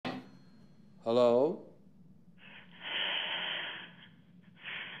Hello?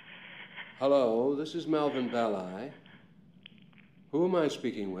 Hello, this is Melvin Belli. Who am I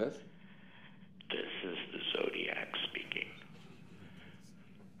speaking with? This is the Zodiac speaking.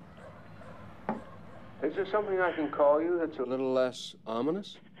 Is there something I can call you that's a little less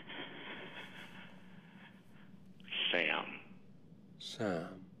ominous? Sam.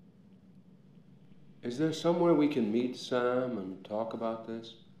 Sam. Is there somewhere we can meet, Sam, and talk about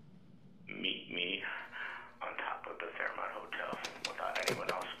this? Meet me on top of the Fairmont Hotel without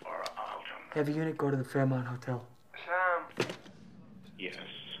anyone else, or I'll jump. Have a unit go to the Fairmont Hotel. Sam. Yes.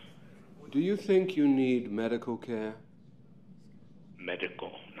 Do you think you need medical care?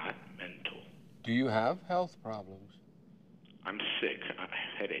 Medical, not mental. Do you have health problems? I'm sick. I have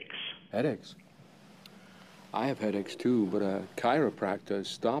headaches. Headaches? I have headaches too, but a chiropractor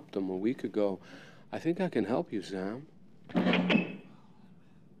stopped them a week ago. I think I can help you, Sam.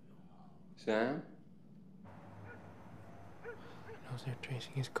 Sam? He knows they're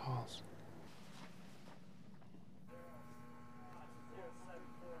tracing his calls.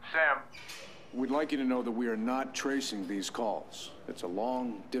 Sam, we'd like you to know that we are not tracing these calls. It's a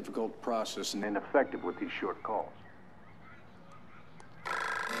long, difficult process and ineffective with these short calls.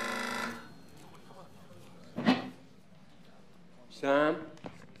 Sam?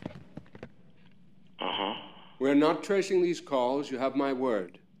 Uh-huh. We're not tracing these calls. You have my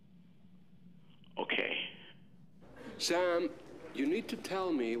word. Okay. Sam, you need to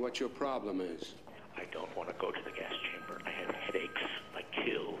tell me what your problem is. I don't want to go to the gas chamber. I have headaches. Like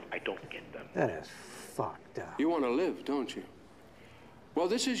kill. I don't get them. That is fucked up. You want to live, don't you? Well,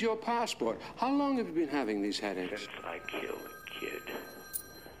 this is your passport. How long have you been having these headaches? Since I killed a kid.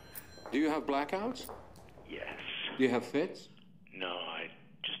 Do you have blackouts? Yes. Do you have fits? No, I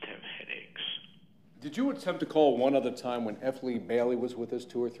just have headaches. Did you attempt to call one other time when F. Lee Bailey was with us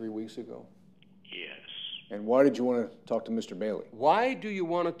 2 or 3 weeks ago? Yes. And why did you want to talk to Mr. Bailey? Why do you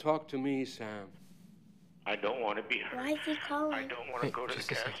want to talk to me, Sam? I don't want to be hurt. Why is he calling? I don't want to go to the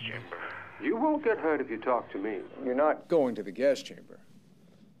gas chamber. You won't get hurt if you talk to me. You're not going to the gas chamber.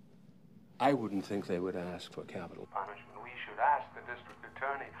 I wouldn't think they would ask for capital punishment. We should ask the district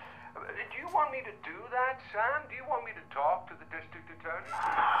attorney. Do you want me to do that, Sam? Do you want me to talk to the district attorney?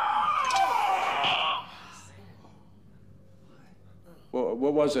 Well,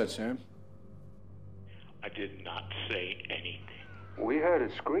 what was that, Sam? I did not say anything. We heard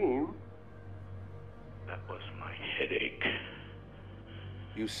a scream. That was my headache.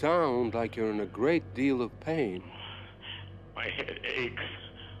 You sound like you're in a great deal of pain. My head aches.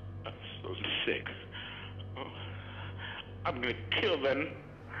 I'm so sick. Oh, I'm gonna kill them.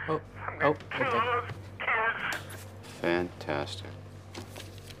 Okay. Fantastic.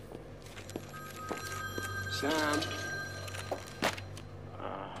 Sam,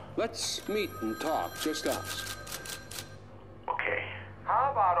 let's meet and talk, just us. Okay.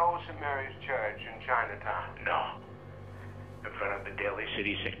 How about Old St. Mary's Church in Chinatown? No. In front of the Daly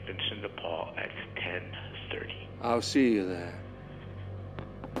City St. Vincent de Paul at 10:30. I'll see you there.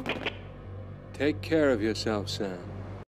 Take care of yourself, Sam.